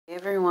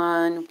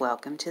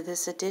welcome to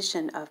this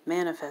edition of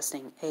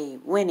Manifesting a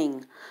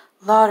Winning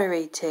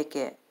Lottery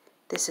Ticket.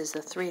 This is the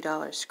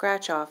 $3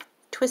 scratch-off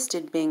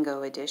Twisted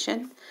Bingo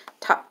edition.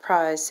 Top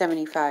prize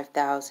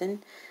 $75,000.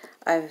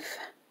 I've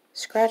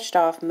scratched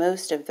off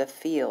most of the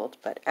field,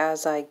 but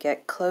as I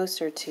get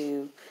closer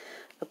to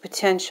a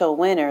potential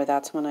winner,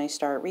 that's when I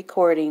start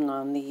recording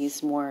on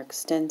these more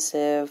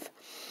extensive,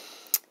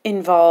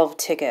 involved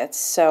tickets.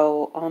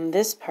 So on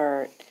this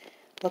part,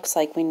 looks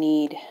like we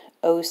need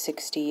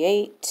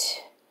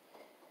 068.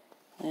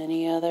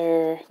 Any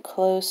other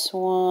close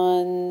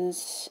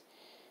ones?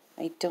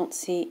 I don't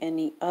see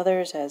any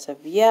others as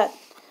of yet,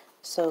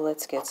 so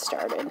let's get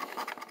started.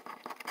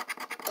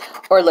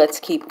 Or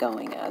let's keep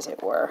going, as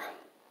it were.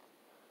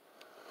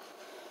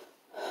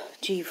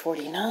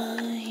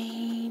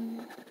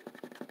 G49.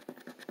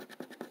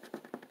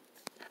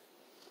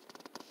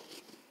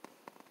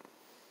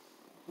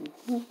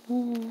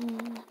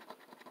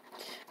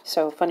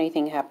 So, funny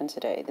thing happened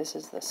today. This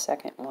is the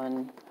second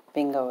one,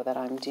 bingo, that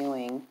I'm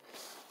doing.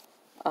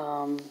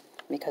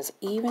 Because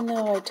even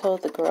though I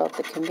told the girl at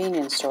the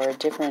convenience store a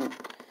different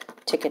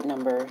ticket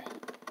number,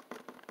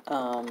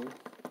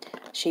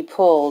 she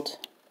pulled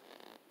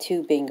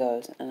 2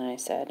 bingos, and I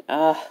said,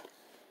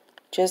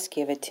 just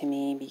give it to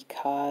me,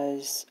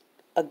 because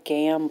a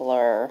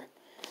gambler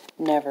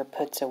never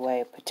puts away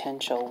a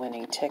potential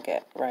winning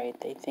ticket, right?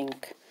 They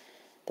think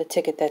the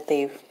ticket that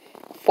they've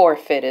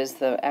forfeit is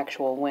the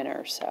actual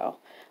winner. So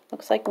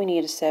looks like we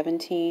need a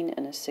 17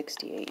 and a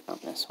 68 on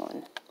this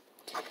one.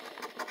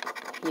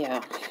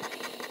 Yeah.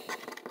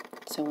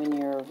 So when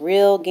you're a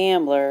real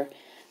gambler,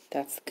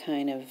 that's the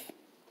kind of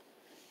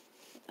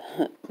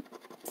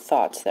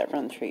thoughts that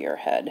run through your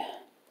head.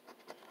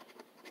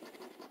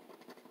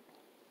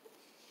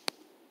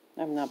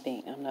 I'm not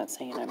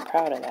saying I'm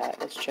proud of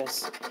that. It's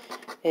just,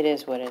 it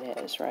is what it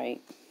is,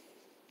 right?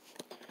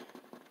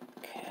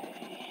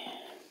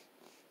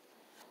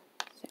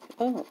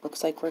 Oh, it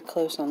looks like we're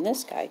close on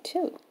this guy,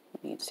 too.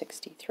 We need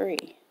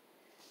 63.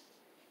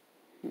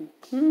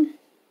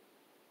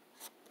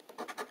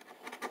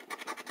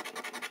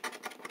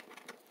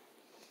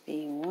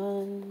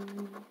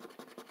 B1.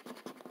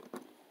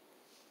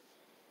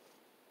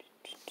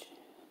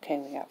 Okay,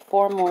 we got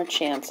 4 more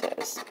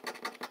chances.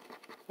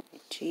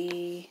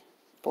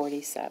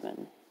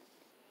 G47.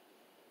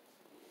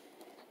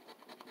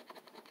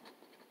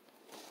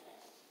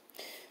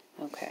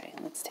 Okay,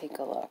 let's take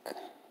a look.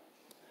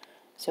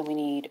 So we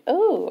need,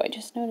 I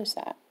just noticed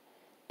that.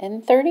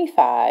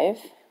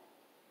 N35,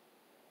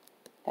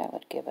 that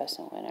would give us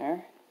a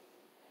winner.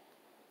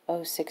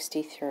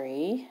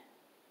 063.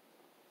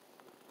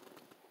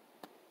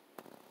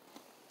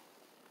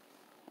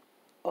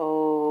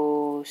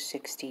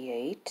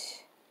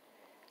 068.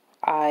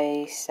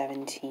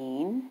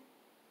 I-17.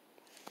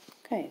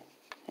 Okay,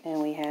 and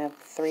we have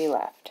 3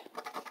 left.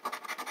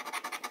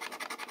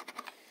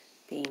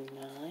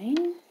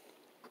 B9.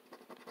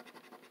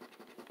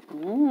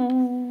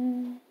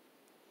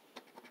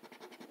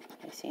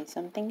 I see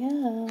something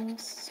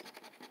else.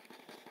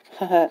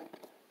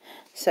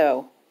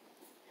 So,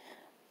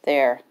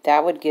 there.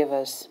 That would give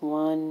us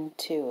 1,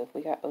 2. If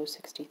we got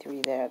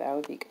 063 there, that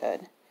would be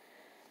good.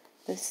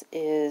 This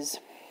is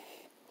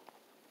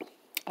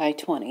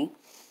I-20.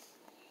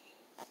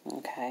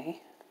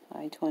 Okay.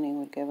 I-20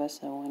 would give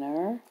us a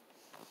winner.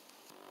 I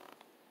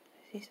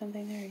see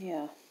something there?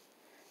 Yeah.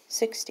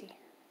 60.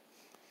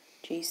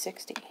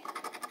 G60.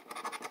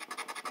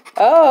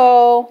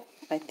 Oh,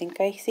 I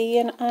think I see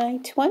an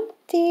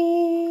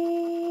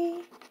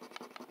I-20.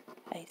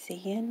 I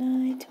see an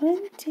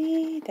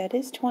I-20. That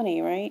is 20,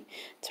 right?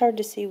 It's hard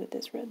to see with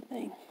this red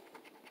thing.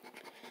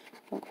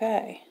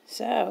 Okay,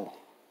 so,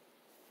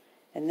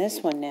 and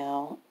this one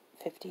now,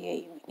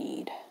 58 we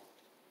need.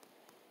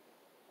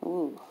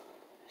 Ooh,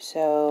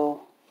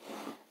 so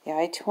the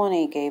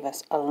I-20 gave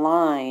us a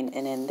line,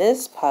 and in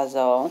this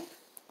puzzle,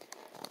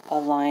 a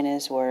line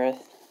is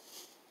worth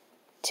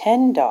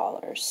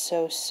 $10.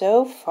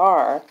 So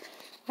far,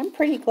 I'm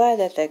pretty glad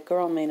that that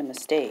girl made a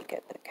mistake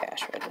at the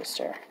cash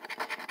register.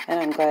 And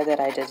I'm glad that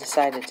I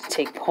decided to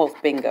take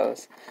both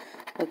bingos.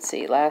 Let's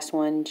see, last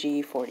one,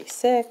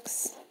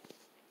 G46.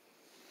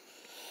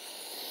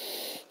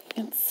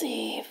 Let's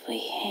see if we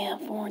have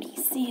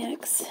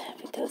 46,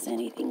 if it does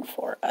anything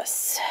for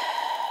us.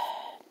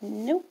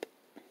 Nope.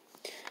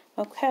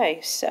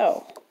 Okay,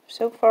 so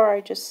far I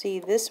just see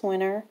this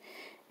winner.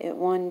 It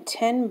won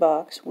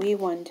 $10. We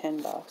won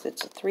 $10.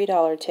 It's a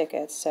 $3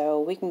 ticket, so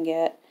we can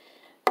get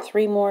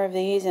 3 more of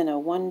these and a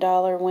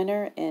 $1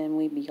 winner, and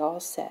we'd be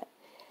all set.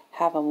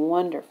 Have a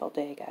wonderful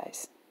day,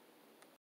 guys.